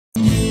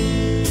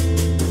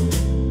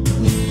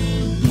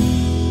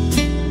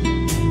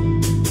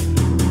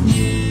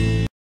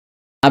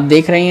आप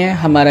देख रहे हैं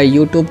हमारा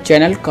YouTube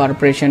channel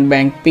corporation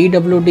bank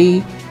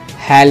PWD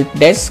help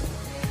desk.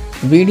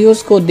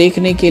 Videos को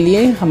देखने के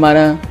लिए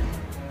हमारा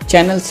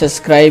चैनल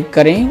सब्सक्राइब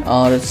करें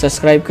और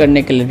सब्सक्राइब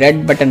करने के लिए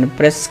रेड बटन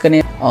प्रेस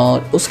करें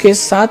और उसके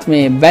साथ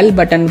में बेल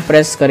बटन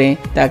प्रेस करें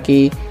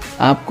ताकि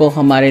आपको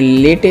हमारे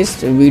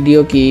लेटेस्ट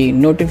वीडियो की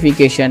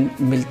नोटिफिकेशन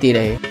मिलती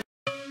रहे।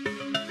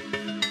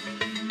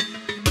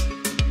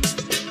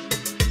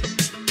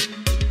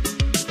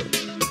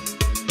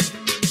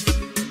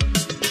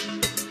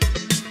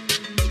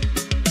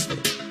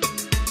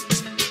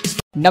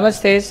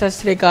 नमस्ते, सत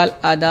श्री अकाल,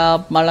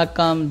 आदाब,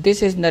 मलक्कम।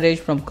 This is Naresh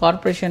from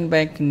corporation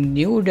bank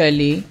new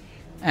Delhi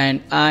and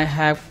I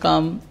have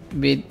come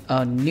with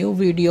a new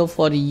video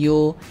for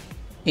you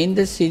in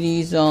the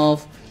series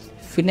of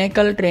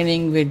finacle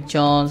training with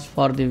jaws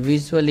for the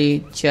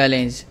visually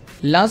challenged।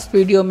 Last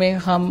video में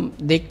हम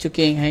देख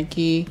चुके हैं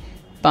कि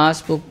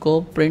पासबुक को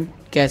print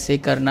कैसे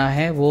करना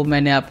है, वो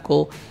मैंने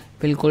आपको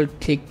बिल्कुल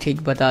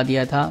ठीक बता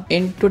दिया था।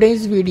 In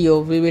today's video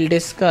we will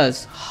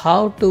discuss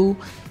how to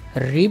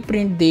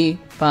reprint the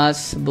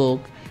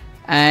passbook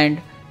and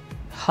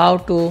how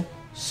to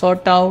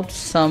sort out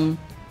some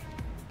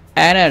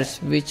errors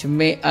which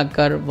may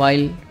occur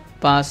while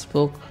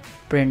passbook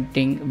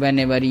printing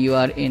whenever you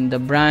are in the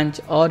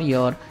branch or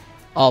your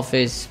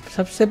office।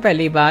 सबसे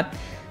पहली बात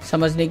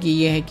समझने की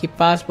ये है कि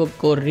passbook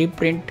को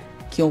reprint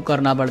क्यों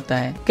करना पड़ता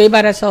है। कई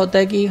बार ऐसा होता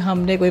है कि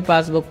हमने कोई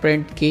पासबुक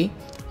प्रिंट की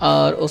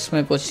और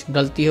उसमें कुछ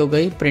गलती हो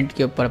गई, प्रिंट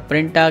के ऊपर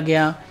प्रिंट आ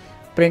गया,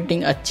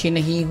 प्रिंटिंग अच्छी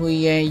नहीं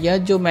हुई है, या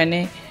जो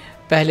मैंने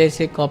पहले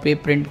से कॉपी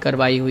प्रिंट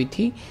करवाई हुई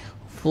थी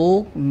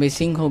वो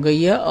मिसिंग हो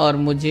गई है और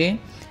मुझे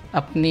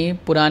अपनी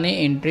पुरानी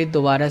एंट्री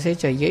दोबारा से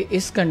चाहिए।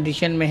 इस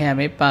कंडीशन में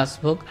हमें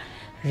पासबुक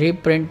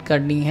रीप्रिंट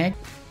करनी है।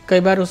 कई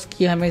बार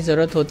उसकी हमें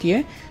ज़रूरत होती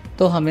है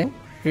तो हमें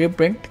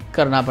रीप्रिंट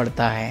करना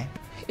पड़ता है।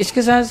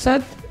 इसके साथ साथ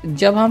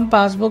जब हम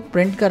पासबुक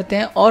प्रिंट करते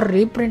हैं और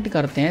रीप्रिंट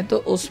करते हैं तो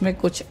उसमें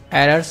कुछ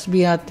एरर्स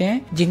भी आते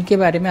हैं जिनके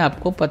बारे में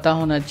आपको पता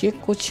होना चाहिए।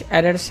 कुछ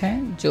एरर्स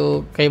हैं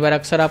जो कई बार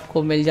अक्सर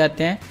आपको मिल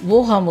जाते हैं,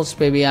 वो हम उस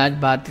पर भी आज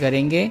बात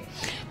करेंगे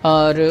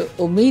और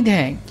उम्मीद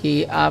है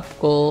कि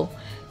आपको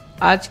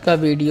आज का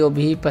वीडियो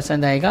भी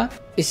पसंद आएगा।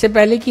 इससे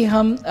पहले कि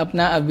हम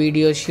अपना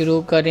वीडियो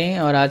शुरू करें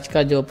और आज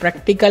का जो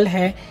प्रैक्टिकल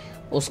है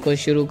उसको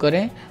शुरू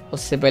करें,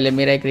 उससे पहले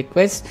मेरा एक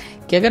रिक्वेस्ट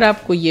कि अगर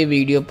आपको ये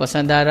वीडियो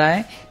पसंद आ रहा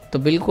है तो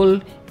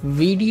बिल्कुल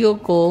वीडियो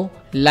को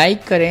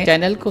लाइक करें,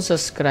 चैनल को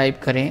सब्सक्राइब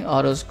करें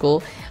और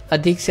उसको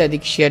अधिक से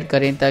अधिक शेयर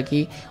करें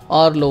ताकि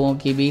और लोगों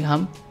की भी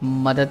हम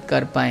मदद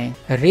कर पाएँ।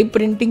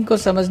 रीप्रिंटिंग को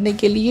समझने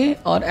के लिए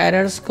और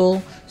एरर्स को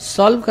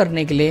सॉल्व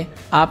करने के लिए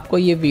आपको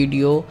ये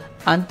वीडियो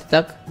अंत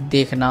तक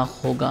देखना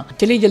होगा।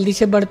 चलिए जल्दी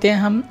से बढ़ते हैं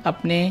हम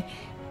अपने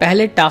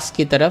पहले टास्क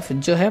की तरफ,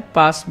 जो है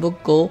पासबुक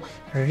को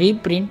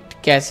रीप्रिंट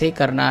कैसे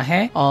करना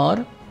है,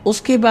 और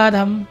उसके बाद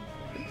हम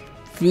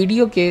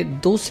वीडियो के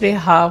दूसरे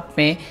हाफ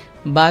में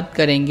बात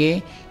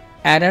करेंगे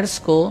एरर्स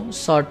को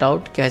सॉर्ट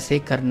आउट कैसे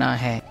करना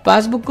है।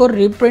 पासबुक को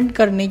रीप्रिंट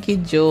करने की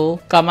जो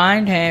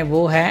कमांड है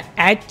वो है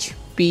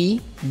HPBPR,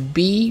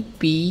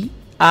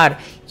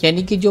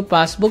 यानी कि जो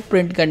पासबुक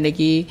प्रिंट करने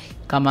की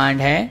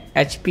कमांड है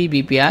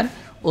HPBPR,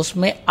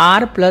 उसमें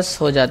R प्लस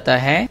हो जाता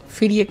है,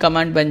 फिर ये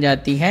कमांड बन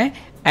जाती है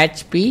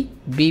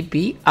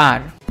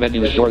HPBPR।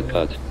 Menu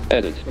shortcut,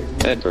 edit,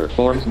 enter,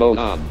 forms mode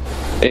on,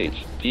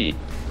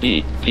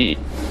 HPBPR,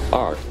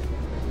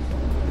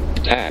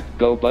 tab,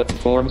 go button,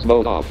 forms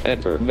mode off,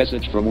 enter,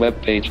 message from web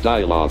page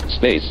dialog,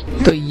 space।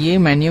 तो ये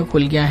मेन्यू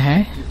खुल गया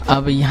है।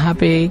 अब यहाँ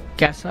पे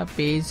कैसा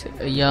पेज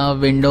या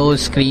विंडो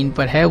स्क्रीन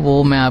पर है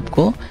वो मैं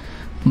आपको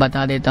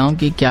बता देता हूँ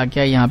कि क्या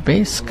क्या यहाँ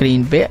पे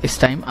स्क्रीन पे इस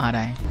टाइम आ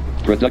रहा है।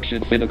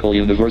 Production Finacle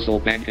Universal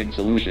Banking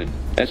Solution,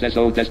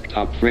 SSO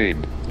Desktop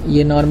Frame।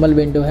 ये नॉर्मल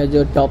विंडो है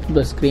जो टॉप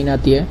स्क्रीन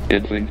आती है।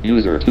 Infant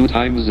User 2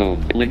 time zone,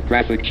 link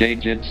graphic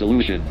change in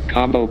solution,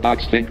 combo box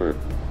thinker,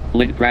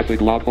 link graphic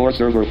log or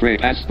server frame,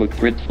 passbook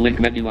print, link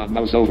menu on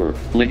mouse over,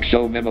 link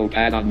show memo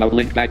pad on mouse,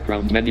 link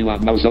background menu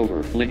on mouse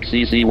over, link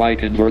CCY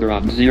converter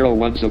on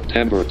 01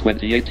 September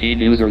 2018,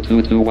 user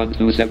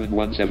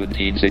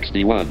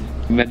 221271761,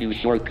 menu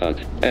shortcut,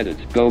 edit,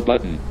 go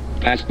button,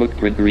 passbook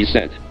print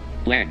reset,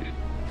 blank,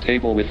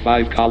 table with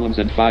 5 columns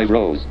and 5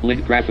 rows,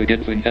 link graphic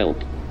infant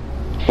help,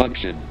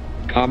 function,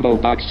 combo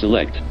box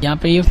select। यहाँ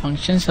पे ये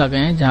functions आ गए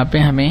हैं जहाँ पे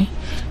हमें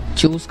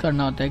choose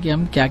करना होता है कि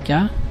हम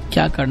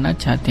क्या करना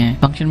चाहते हैं।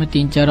 फंक्शन में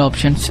 3-4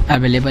 ऑप्शंस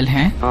अवेलेबल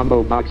हैं।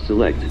 Combo box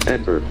select,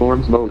 enter,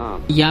 forms mode on।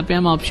 यहाँ पे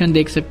हम ऑप्शन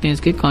देख सकते हैं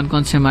इसके कौन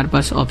कौन से हमारे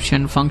पास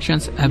ऑप्शन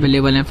फंक्शंस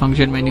अवेलेबल हैं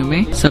फंक्शन मेन्यू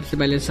में। सबसे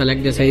पहले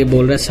सेलेक्ट, जैसा ये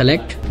बोल रहा है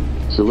सेलेक्ट,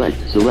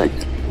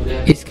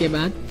 इसके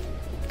बाद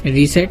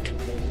रीसेट,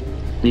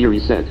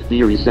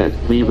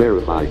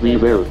 re-verify।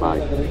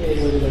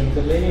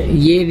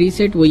 ये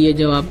रीसेट वही है,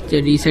 जब आप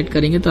रीसेट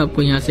करेंगे तो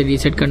आपको यहाँ से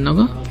रीसेट करना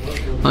होगा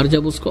और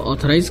जब उसको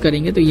ऑथराइज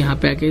करेंगे तो यहाँ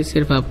पे आके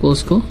सिर्फ आपको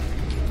उसको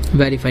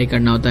वेरीफाई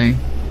करना होता है।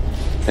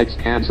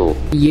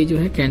 ये जो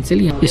है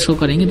कैंसिल, इसको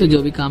करेंगे तो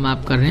जो भी काम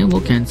आप कर रहे हैं वो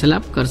कैंसिल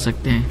आप कर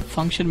सकते हैं।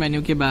 फंक्शन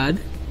मेन्यू के बाद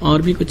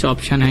और भी कुछ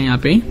ऑप्शन है यहाँ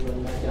पे।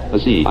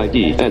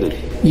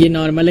 ये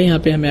नॉर्मल है, यहाँ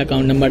पे हमें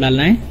अकाउंट नंबर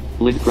डालना है।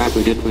 Link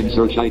graphic infant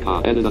search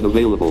icon, edit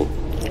unavailable.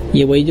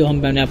 ये वही जो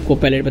मैंने आपको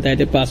पहले बताए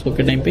थे पासबुक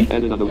के टाइम पे।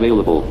 Edit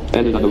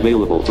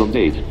unavailable from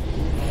date.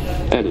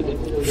 Edit.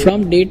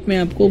 From date में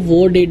आपको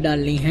वो डेट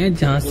डालनी है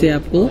जहाँ से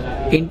आपको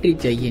एंट्री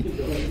चाहिए।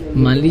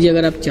 मान लीजिए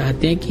अगर आप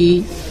चाहते हैं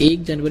कि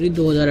 1 जनवरी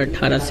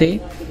 2018 से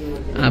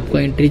आपको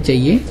एंट्री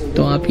चाहिए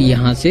तो आप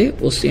यहाँ से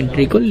उस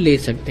एंट्री को ले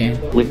सकते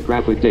हैं। Link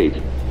graphic date.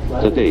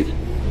 The date.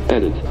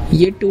 Edit.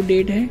 ये टू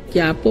डेट है कि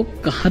आपको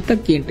कहाँ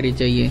तक की एंट्री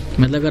चाहिए।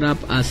 मतलब अगर आप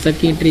आज तक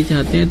की एंट्री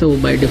चाहते हैं तो वो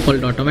बाय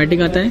डिफॉल्ट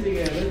ऑटोमेटिक आता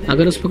है।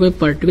 अगर उस पर कोई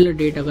पर्टिकुलर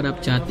डेट अगर आप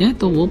चाहते हैं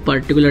तो वो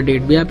पर्टिकुलर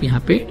डेट भी आप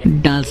यहाँ पे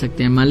डाल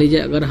सकते हैं। मान लीजिए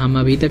अगर हम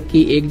अभी तक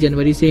की 1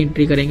 जनवरी से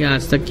एंट्री करेंगे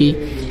आज तक की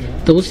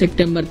तो वो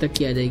सितंबर तक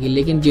की आ जाएगी।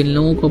 लेकिन जिन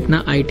लोगों को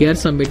अपना ITR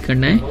सबमिट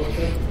करना है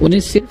उन्हें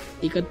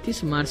सिर्फ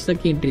 31 मार्च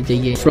तक की एंट्री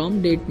चाहिए।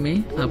 फ्रॉम डेट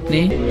में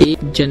आपने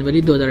 1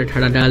 जनवरी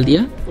 2018 डाल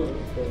दिया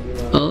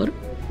और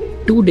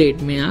टू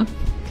डेट में आप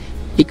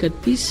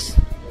 31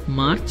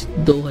 मार्च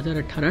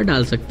 2018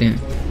 डाल सकते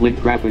हैं।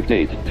 Link graphic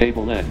date.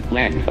 Table N.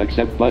 Blank.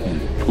 Accept button.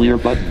 Clear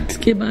button.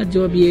 इसके बाद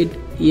जो अब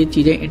ये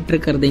चीजें एंटर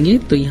कर देंगे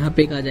तो यहाँ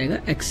पे एक आ जाएगा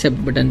एक्सेप्ट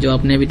बटन। जो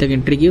आपने अभी तक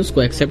एंट्री की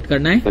उसको एक्सेप्ट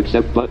करना है।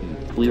 Accept button.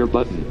 Clear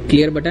button.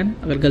 Clear button,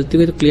 अगर गलती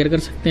हुई तो क्लियर कर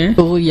सकते हैं।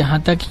 तो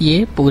यहाँ तक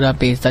ये पूरा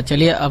पेज था।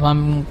 चलिए अब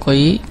हम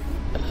कोई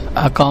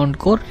अकाउंट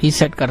को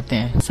रीसेट करते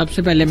हैं।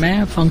 सबसे पहले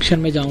मैं फंक्शन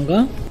में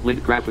जाऊंगा। Link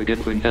graphic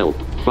info help.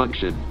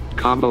 Function.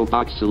 Combo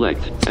box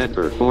select.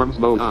 Enter. Forms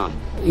mode on.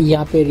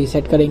 यहाँ पे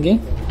रीसेट करेंगे।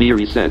 Be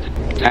reset.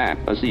 Tab.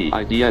 A C.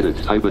 ID edit.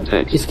 Type in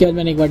text. इसके बाद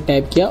मैंने एक बार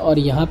टाइप किया और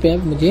यहाँ पे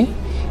अब मुझे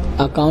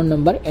अकाउंट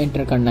नंबर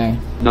एंटर करना है।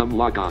 Num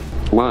lock on.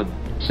 1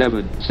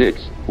 7 6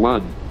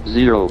 1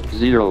 0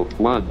 0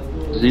 1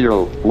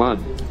 0 1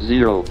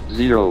 0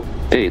 0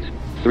 8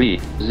 3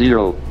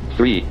 0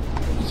 3.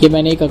 ये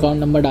मैंने एक अकाउंट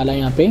नंबर डाला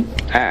यहाँ पे।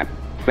 Tab.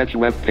 Fetch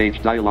web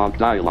page dialog.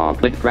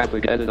 Link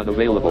graphic edit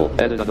unavailable.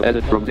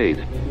 Edit from date.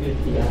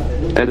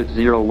 Edit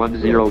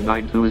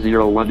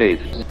 01092018.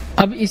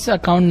 अब इस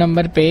अकाउंट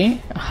नंबर पे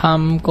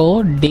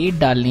हमको डेट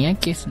डालनी है,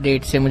 किस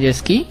डेट से मुझे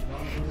इसकी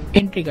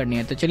एंट्री करनी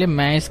है। तो चलिए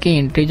मैं इसकी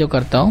एंट्री जो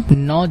करता हूँ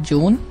 9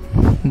 जून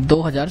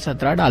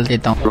 2017 डाल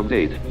देता हूँ। From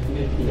date.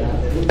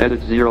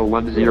 Edit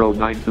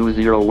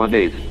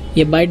 01092018.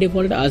 ये बाय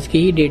डिफॉल्ट आज की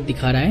ही डेट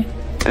दिखा रहा है।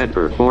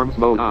 Enter. Forms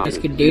mode on.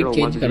 इसकी डेट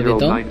चेंज कर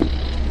देता हूँ।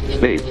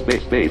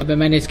 Space. अब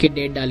मैंने इसकी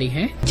डेट डाली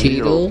है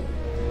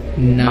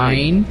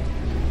 09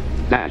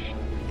 Dash.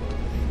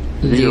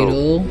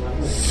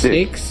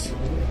 06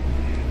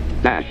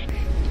 Dash.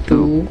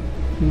 2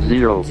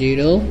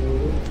 0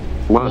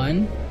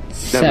 1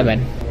 7।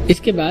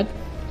 इसके बाद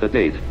The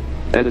date.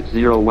 Edit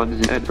 01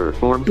 enter.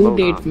 Forms to mode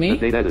date on. में The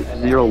date edit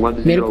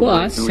 01092018. मेरे को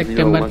आज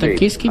सितंबर तक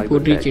की इसकी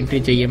पूरी एंट्री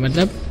चाहिए।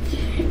 मतलब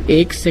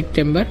 1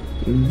 सितंबर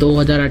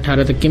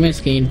 2018 तक की मैं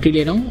इसकी एंट्री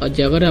ले रहा हूँ।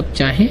 और अगर आप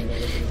चाहें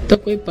तो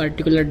कोई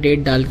पर्टिकुलर डेट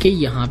डाल के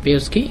यहाँ पे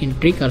उसकी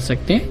एंट्री कर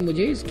सकते हैं।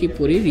 मुझे इसकी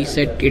पूरी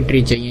रीसेट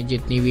एंट्री चाहिए,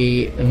 जितनी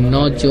भी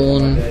 9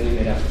 जून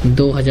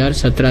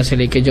 2017 से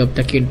लेके जो अब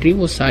तक की एंट्री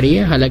वो सारी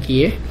है। हालांकि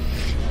ये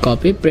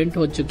कॉपी प्रिंट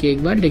हो चुकी है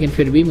एक बार, लेकिन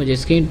फिर भी मुझे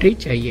इसकी एंट्री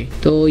चाहिए।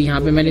 तो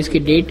यहाँ पे मैंने इसकी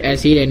डेट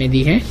ऐसे ही रहने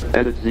दी है।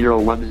 Edit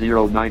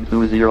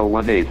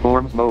 01092018.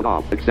 Forms mode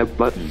off. Accept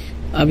button.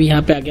 अब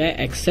यहाँ पे आ गया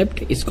है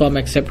एक्सेप्ट, इसको हम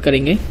एक्सेप्ट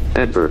करेंगे।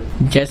 Enter.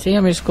 जैसे ही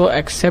हम इसको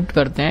एक्सेप्ट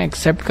करते हैं,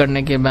 एक्सेप्ट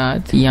करने के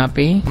बाद यहाँ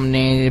पे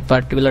हमने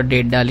पर्टिकुलर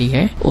डेट डाली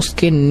है,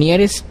 उसके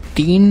नियरेस्ट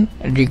 3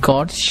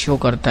 रिकॉर्ड शो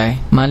करता है।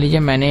 मान लीजिए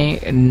मैंने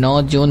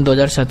 9 जून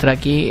 2017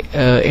 की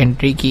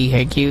एंट्री की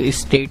है कि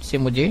इस डेट से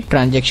मुझे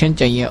ट्रांजैक्शन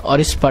चाहिए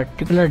और इस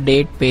पर्टिकुलर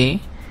डेट पे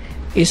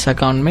इस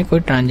अकाउंट में कोई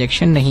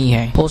ट्रांजैक्शन नहीं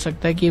है। हो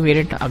सकता है कि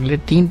मेरे अगले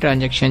 3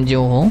 ट्रांजैक्शन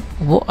जो हो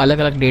वो अलग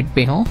अलग डेट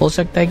पे हो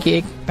सकता है कि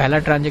एक पहला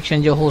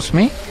ट्रांजैक्शन जो हो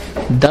उसमें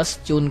 10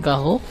 जून का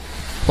हो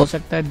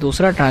सकता है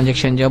दूसरा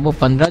ट्रांजैक्शन जो है वो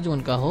 15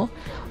 जून का हो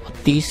और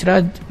तीसरा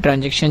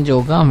ट्रांजैक्शन जो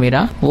होगा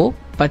मेरा वो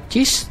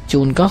 25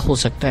 जून का हो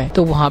सकता है।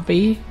 तो वहाँ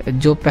पे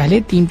जो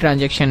पहले 3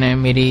 ट्रांजैक्शन है,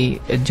 मेरी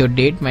जो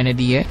डेट मैंने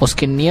दी है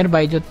उसके नियर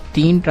बाय जो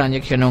 3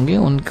 ट्रांजैक्शन होंगे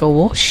उनको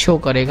वो शो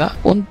करेगा।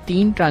 उन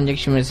 3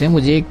 ट्रांजैक्शन में से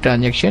मुझे एक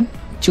ट्रांजैक्शन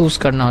चूज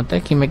करना होता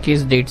है कि मैं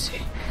किस डेट से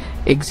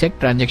एग्जैक्ट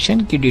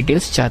ट्रांजैक्शन की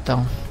डिटेल्स चाहता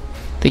हूँ।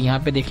 तो यहाँ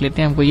पे देख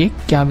लेते हैं हमको ये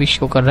क्या भी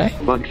शो कर रहा है।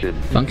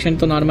 फंक्शन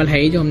तो नॉर्मल है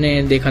ही जो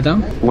हमने देखा था।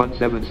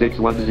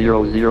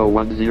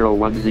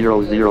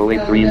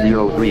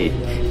 176100101008303.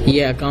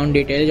 ये अकाउंट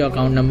डिटेल जो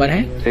अकाउंट नंबर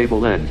है।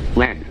 Table N.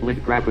 Blank. Link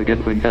graphic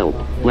info help.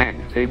 Blank.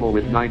 Table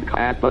with 9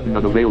 add button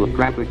unavailable.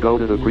 Graphic go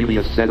to the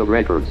previous set of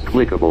records.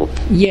 Clickable.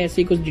 ये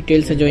ऐसी कुछ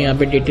डिटेल्स है जो यहाँ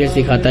पे डिटेल्स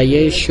दिखाता है।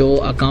 ये शो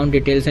अकाउंट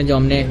डिटेल्स हैं जो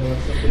हमने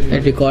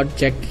रिकॉर्ड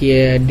चेक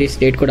किए, जिस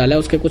डेट को डाला है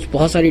उसके कुछ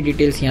बहुत सारी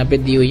डिटेल्स यहाँ पे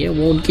दी हुई है,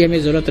 वो उनकी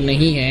हमें जरूरत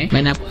नहीं है।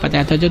 मैंने आपको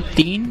बताया था जो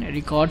 3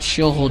 रिकॉर्ड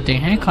शो होते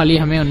हैं, खाली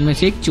हमें उनमें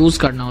से एक चूज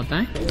करना होता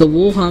है। तो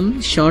वो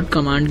हम शॉर्ट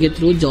कमांड के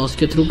थ्रू, जॉस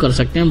के थ्रू कर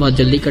सकते हैं बहुत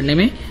जल्दी करने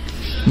में।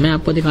 मैं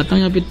आपको दिखाता हूँ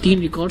यहाँ पे 3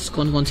 रिकॉर्ड्स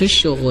कौन कौन से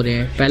शो हो रहे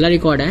हैं। पहला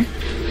रिकॉर्ड है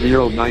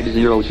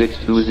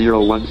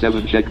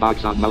 09062017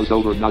 checkbox on mouse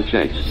over not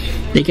checked.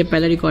 देखिए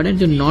पहला रिकॉर्ड है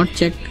जो नॉट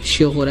चेक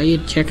शो हो रहा है, ये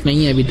चेक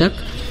नहीं है अभी तक,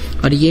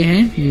 और ये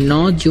है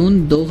 9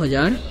 जून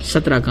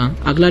 2017 का।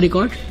 अगला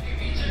record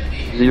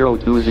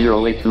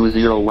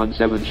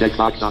 02082017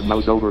 checkbox on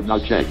mouse over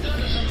not checked.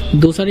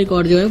 दूसरा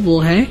रिकॉर्ड जो है वो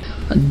है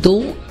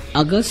 2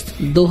 अगस्त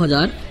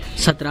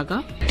 2017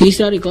 का।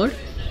 तीसरा record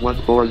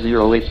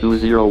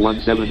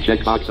 14082017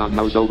 checkbox on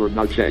mouse over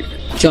not checked.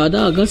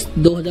 14 अगस्त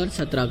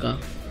 2017 का।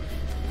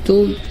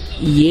 तो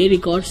ये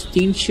रिकॉर्ड्स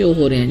 3 शो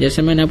हो रहे हैं।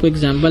 जैसे मैंने आपको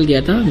एग्जांपल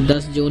दिया था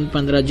 10 जून,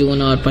 15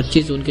 जून और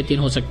 25 जून के 3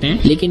 हो सकते हैं,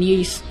 लेकिन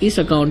ये इस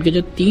अकाउंट के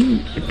जो 3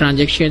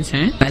 ट्रांजैक्शंस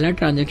हैं, पहला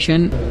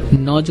ट्रांजैक्शन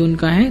 9 जून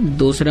का है,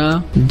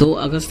 दूसरा 2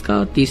 अगस्त का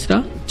और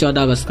तीसरा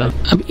 14 अगस्त का।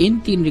 अब इन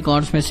 3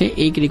 रिकॉर्ड्स में से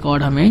एक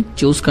रिकॉर्ड हमें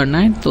चूज करना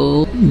है।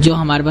 तो जो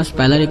हमारे पास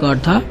पहला रिकॉर्ड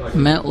था,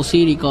 मैं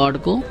उसी रिकॉर्ड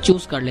को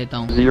चूज कर लेता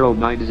हूँ।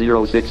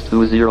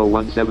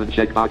 09062017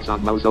 checkbox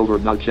on mouse over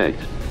not checked.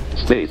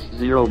 Space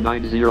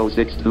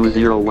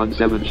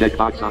 09062017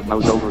 checkbox on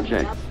mouse over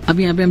checked. अब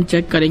यहाँ पे हम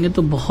चेक करेंगे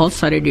तो बहुत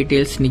सारे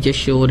डिटेल्स नीचे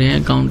शो हो रहे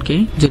हैं अकाउंट के,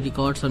 जो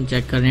रिकॉर्ड्स हम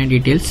चेक कर रहे हैं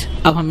डिटेल्स।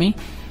 अब हमें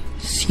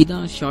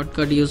सीधा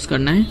शॉर्टकट यूज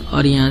करना है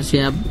और यहाँ से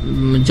आप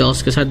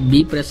जॉस के साथ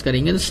बी प्रेस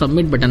करेंगे तो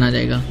सबमिट बटन आ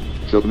जाएगा।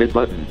 Submit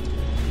button.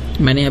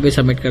 मैंने यहाँ पे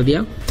सबमिट कर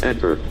दिया।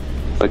 Enter.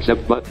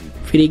 Accept button.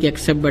 फिर एक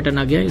एक्सेप्ट बटन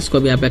आ गया, इसको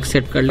भी आप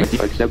एक्सेप्ट कर लें।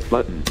 Accept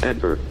button.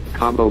 Enter.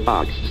 Combo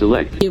box.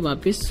 Select. ये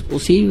वापस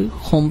उसी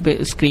होम पे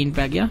स्क्रीन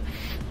पे आ गया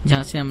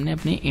जहाँ से हमने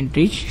अपनी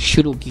एंट्री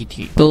शुरू की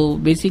थी। तो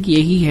बेसिक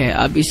यही है।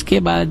 अब इसके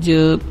बाद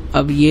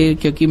अब ये,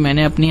 क्योंकि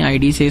मैंने अपनी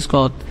आईडी से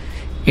इसको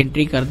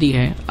एंट्री कर दी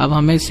है, अब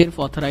हमें सिर्फ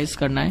ऑथराइज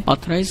करना है।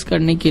 ऑथराइज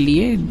करने के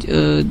लिए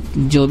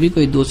जो भी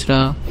कोई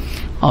दूसरा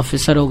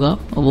ऑफिसर होगा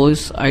वो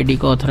इस आईडी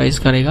को ऑथराइज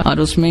करेगा, और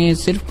उसमें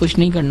सिर्फ कुछ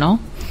नहीं करना हो,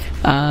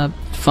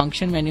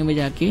 फंक्शन मेन्यू में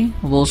जाके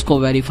वो उसको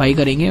वेरीफाई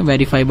करेंगे,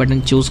 वेरीफाई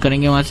बटन चूज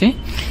करेंगे वहां से।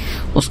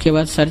 उसके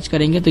बाद सर्च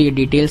करेंगे तो ये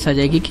डिटेल्स आ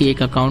जाएगी कि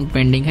एक अकाउंट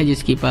पेंडिंग है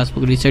जिसकी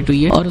पासबुक रीसेट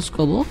हुई है, और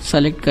उसको वो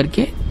सेलेक्ट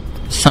करके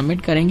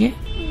सबमिट करेंगे।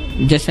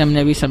 जैसे हमने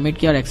अभी सबमिट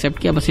किया और एक्सेप्ट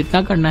किया, बस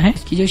इतना करना है।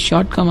 इसकी जो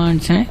शॉर्ट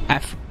कमांड्स हैं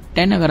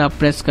F10 अगर आप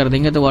प्रेस कर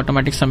देंगे तो वो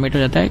ऑटोमेटिक सबमिट हो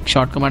जाता है।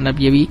 शॉर्ट कमांड आप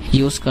ये भी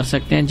यूज कर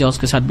सकते हैं, जॉस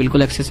के साथ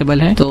बिल्कुल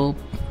एक्सेसिबल है। तो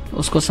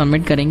उसको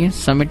सबमिट करेंगे।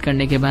 सबमिट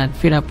करने के बाद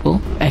फिर आपको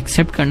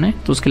एक्सेप्ट करना है,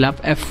 तो उसके लिए आप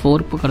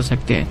F4 को कर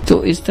सकते हैं।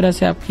 तो इस तरह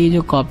से आपकी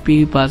जो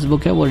कॉपी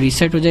पासबुक है वो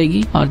रीसेट हो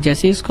जाएगी, और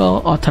जैसे इसका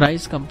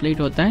ऑथराइज कंप्लीट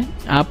होता है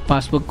आप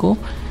पासबुक को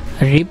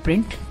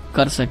रीप्रिंट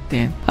कर सकते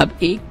हैं। अब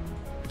एक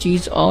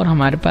चीज और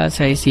हमारे पास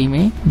है इसी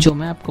में, जो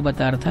मैं आपको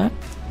बता रहा था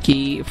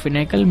कि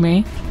फिनेकल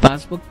में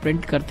पासबुक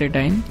प्रिंट करते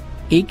टाइम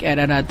एक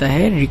एरर आता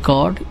है,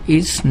 record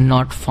is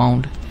not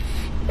found.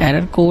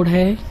 Error code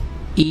है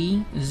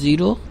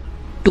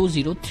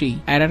E0203।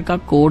 एरर का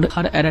कोड,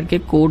 हर एरर के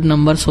कोड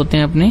नंबर्स होते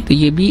हैं अपने, तो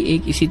ये भी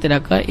एक इसी तरह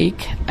का एक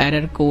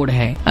एरर कोड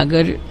है।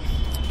 अगर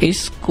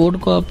इस कोड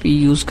को आप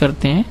यूज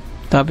करते हैं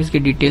तो आप इसकी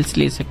डिटेल्स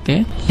ले सकते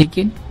हैं,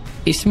 लेकिन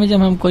इसमें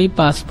जब हम कोई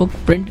पासबुक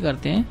प्रिंट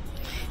करते हैं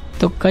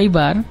तो कई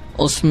बार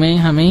उसमें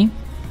हमें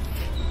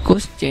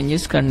कुछ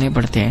चेंजेस करने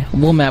पड़ते हैं,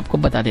 वो मैं आपको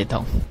बता देता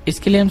हूँ।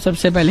 इसके लिए हम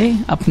सबसे पहले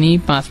अपनी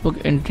पासबुक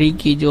एंट्री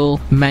की जो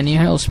मेन्यू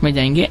है उसमें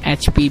जाएंगे,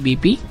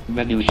 HPBP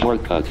Menu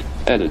shortcut.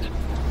 Edit.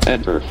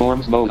 Enter.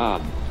 Forms mode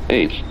on.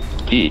 H.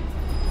 P.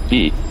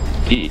 B.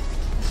 P.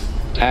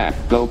 Tab.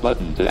 Go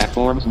button to add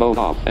forms mode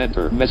off.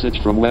 Enter.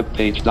 Message from web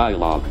page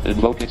dialog.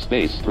 Invoke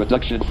space.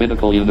 Production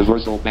Finacle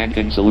Universal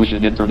Banking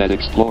Solution Internet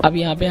Explorer. अब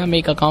यहाँ पे हम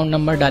एक account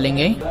number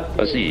डालेंगे।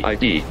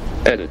 ID.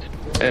 Edit.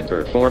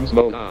 Enter. Forms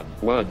mode on.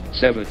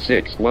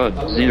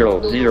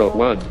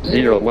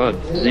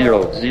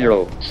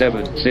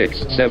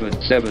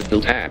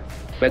 176100101007677. Tab.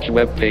 Fetch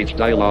web page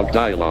dialog.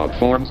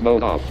 Forms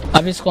mode off.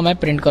 अब इसको मैं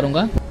print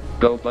करूंगा।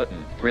 Go button.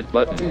 Print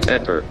button.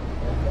 Enter.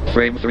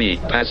 Frame 3.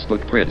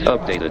 Passbook print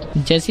updated.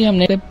 जैसे ही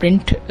हमने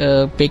प्रिंट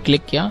पे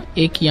क्लिक किया,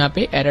 एक यहाँ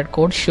पे एरर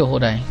कोड शो हो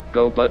रहा है।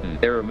 Go button.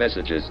 Error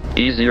messages.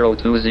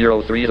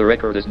 E0203. The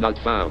record is not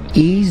found.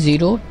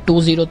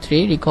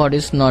 E0203 record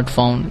is not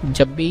found.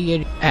 जब भी ये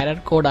एरर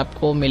कोड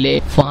आपको मिले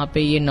वहाँ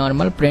पे ये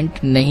नॉर्मल प्रिंट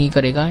नहीं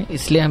करेगा,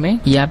 इसलिए हमें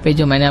यहाँ पे,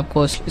 जो मैंने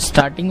आपको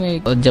स्टार्टिंग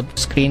में जब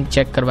स्क्रीन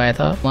चेक करवाया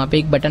था वहाँ पे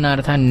एक बटन आ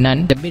रहा था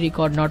नन। जब भी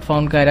रिकॉर्ड नॉट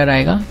फाउंड का एरर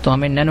आएगा तो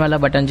हमें नन वाला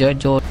बटन जो है,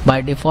 जो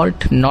बाय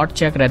डिफॉल्ट नॉट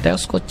चेक रहता है,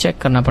 उसको चेक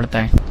करना पड़ता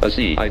है।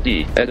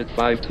 ID. Edit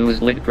 52's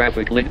link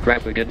graphic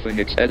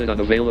Infinix. Edit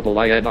unavailable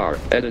INR.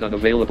 Edit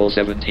unavailable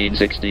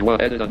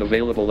 1761. Edit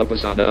unavailable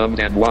Upasana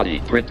and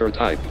Wadi. Printer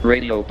type.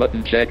 Radio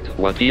button checked.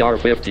 1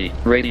 PR50.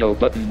 Radio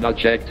button not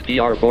checked.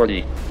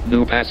 PR40.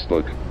 New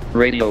passbook.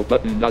 Radio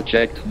button not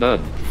checked. None.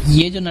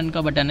 ये जो none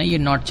का button है ये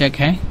not check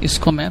है,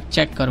 इसको मैं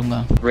check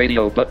करूंगा।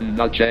 Radio button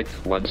not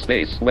checked. 1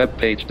 space. Web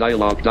page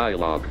dialog.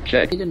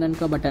 Check. ये जो नन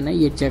का बटन है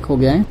ये चेक हो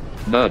गया है।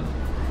 None.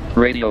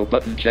 Radio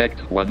button checked.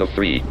 1 of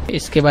 3.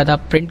 इसके बाद आप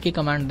प्रिंट की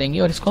कमांड देंगे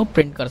और इसको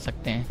प्रिंट कर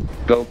सकते हैं।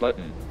 Go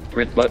button.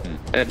 Print button.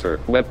 Enter.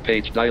 Web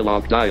page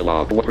dialog.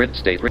 Print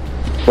state.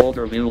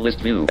 Folder view list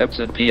view.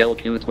 Epson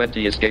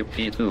PLQ20 escape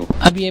P2.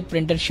 अब ये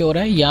प्रिंटर शो हो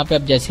रहा है, यहाँ पे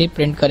आप जैसे ही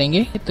प्रिंट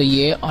करेंगे तो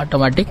ये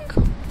ऑटोमेटिक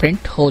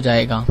प्रिंट हो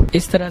जाएगा।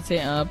 इस तरह से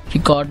आप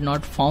रिकॉर्ड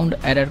नॉट फाउंड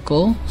एरर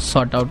को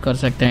सॉर्ट आउट कर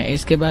सकते हैं।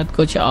 इसके बाद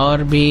कुछ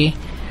और भी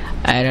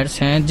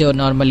एरर्स हैं जो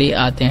नॉर्मली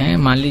आते हैं।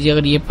 मान लीजिए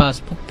अगर ये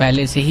पासबुक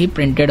पहले से ही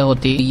प्रिंटेड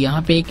होती,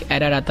 यहाँ पे एक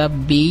एरर आता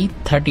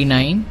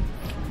B39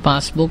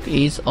 passbook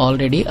is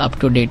already up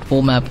to date,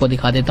 वो मैं आपको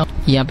दिखा देता हूँ।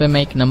 यहाँ पे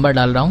मैं एक नंबर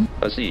डाल रहा हूँ।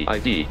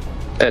 ID.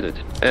 Edit.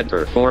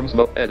 Enter. Forms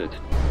mode. Edit.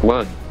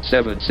 1.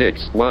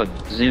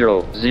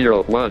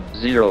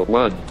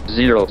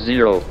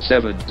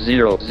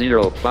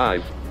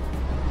 76101010010070005.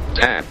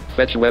 Tab.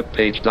 Fetch web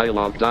page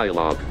dialog.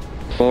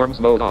 Forms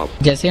mode off.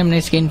 जैसे हमने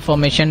इसकी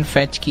इंफॉर्मेशन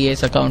फेच की है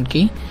इस अकाउंट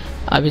की,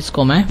 अब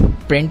इसको मैं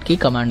प्रिंट की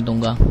कमांड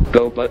दूंगा।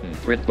 Go button,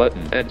 print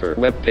button, enter,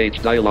 web page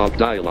dialog,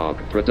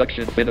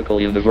 production finacle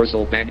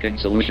universal banking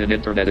solution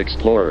internet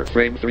explorer,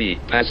 frame 3,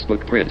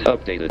 passbook print,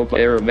 updated,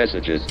 error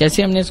messages. जैसे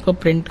हमने इसको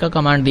प्रिंट का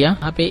कमांड दिया,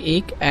 यहाँ पे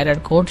एक एरर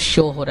कोड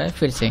शो हो रहा है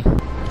फिर से।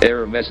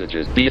 Error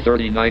messages,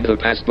 B39, the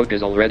passbook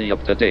is already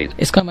up to date.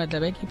 इसका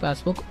मतलब है कि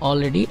passbook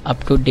already up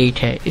to date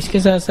है। इसके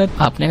साथ साथ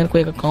आपने अगर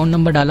कोई अकाउंट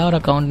नंबर डाला और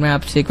अकाउंट में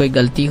आपसे कोई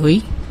गलती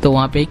हुई तो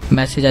वहाँ पे एक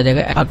मैसेज आ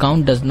जाएगा,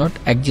 अकाउंट डज नॉट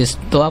एग्जिस्ट।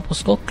 तो आप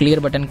उसको क्लियर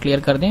बटन क्लियर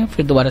कर दें,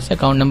 फिर दोबारा से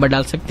अकाउंट नंबर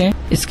डाल सकते हैं।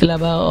 इसके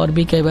अलावा और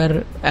भी कई बार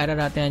एरर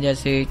आते हैं,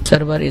 जैसे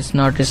सर्वर इज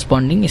नॉट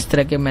रिस्पॉन्डिंग, इस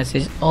तरह के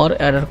मैसेज और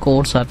एरर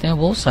कोड्स आते हैं,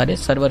 वो सारे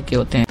सर्वर के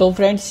होते हैं। तो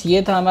फ्रेंड्स,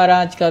 ये था हमारा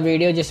आज का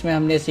वीडियो जिसमें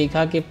हमने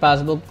सीखा कि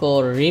पासबुक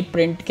को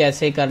रीप्रिंट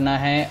कैसे करना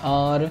है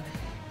और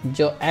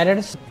जो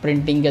एरर्स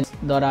प्रिंटिंग के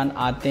दौरान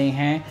आते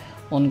हैं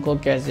उनको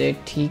कैसे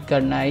ठीक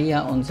करना है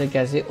या उनसे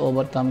कैसे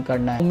ओवरकम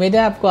करना है। उम्मीद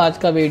है आपको आज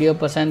का वीडियो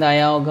पसंद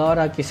आया होगा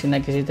और किसी न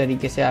किसी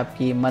तरीके से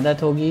आपकी मदद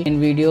होगी इन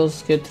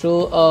वीडियोस के थ्रू।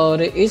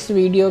 और इस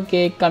वीडियो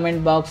के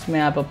कमेंट बॉक्स में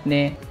आप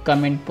अपने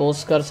कमेंट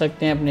पोस्ट कर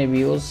सकते हैं, अपने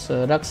व्यूज़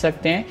रख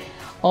सकते हैं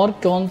और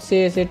कौन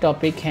से ऐसे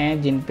टॉपिक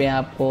हैं जिन पे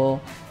आपको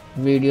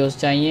वीडियोस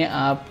चाहिए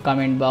आप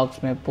कमेंट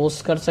बॉक्स में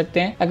पोस्ट कर सकते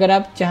हैं। अगर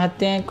आप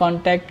चाहते हैं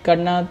कांटेक्ट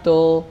करना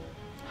तो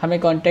हमें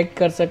कांटेक्ट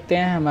कर सकते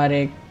हैं।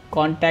 हमारे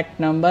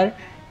contact number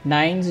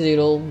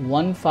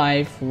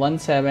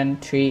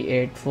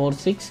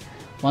 9015173846।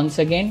 Once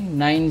again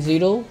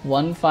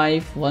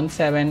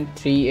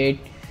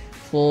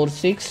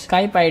 9015173846।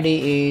 Skype ID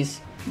is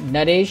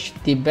Naresh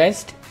the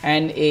best,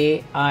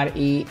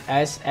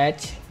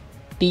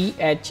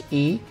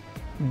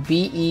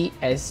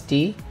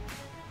 NARESHTHEBEST.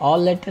 All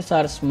letters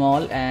are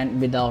small and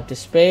without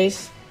space.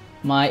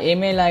 My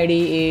email ID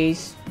is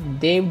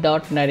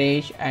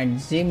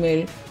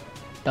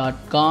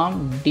dev.naresh@gmail.com,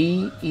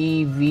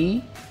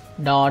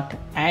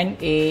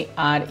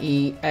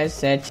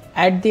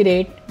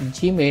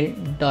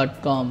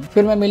 dev.naresh@gmail.com।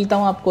 फिर मैं मिलता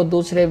हूँ आपको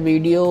दूसरे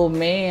वीडियो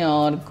में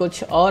और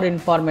कुछ और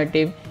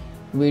इंफॉर्मेटिव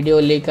वीडियो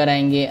लेकर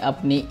आएंगे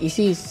अपनी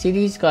इसी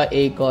सीरीज का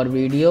एक और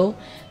वीडियो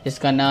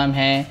जिसका नाम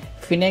है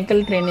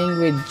finacle training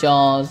with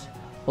JAWS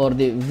for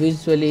the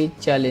visually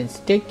challenged.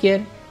 Take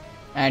care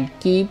and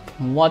keep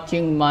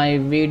watching my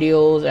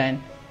videos and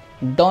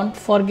don't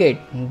forget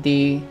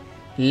the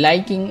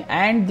liking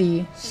and the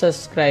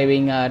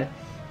subscribing our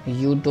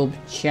YouTube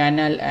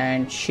channel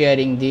and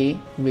sharing the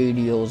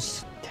videos.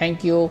 Thank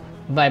you.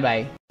 Bye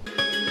bye.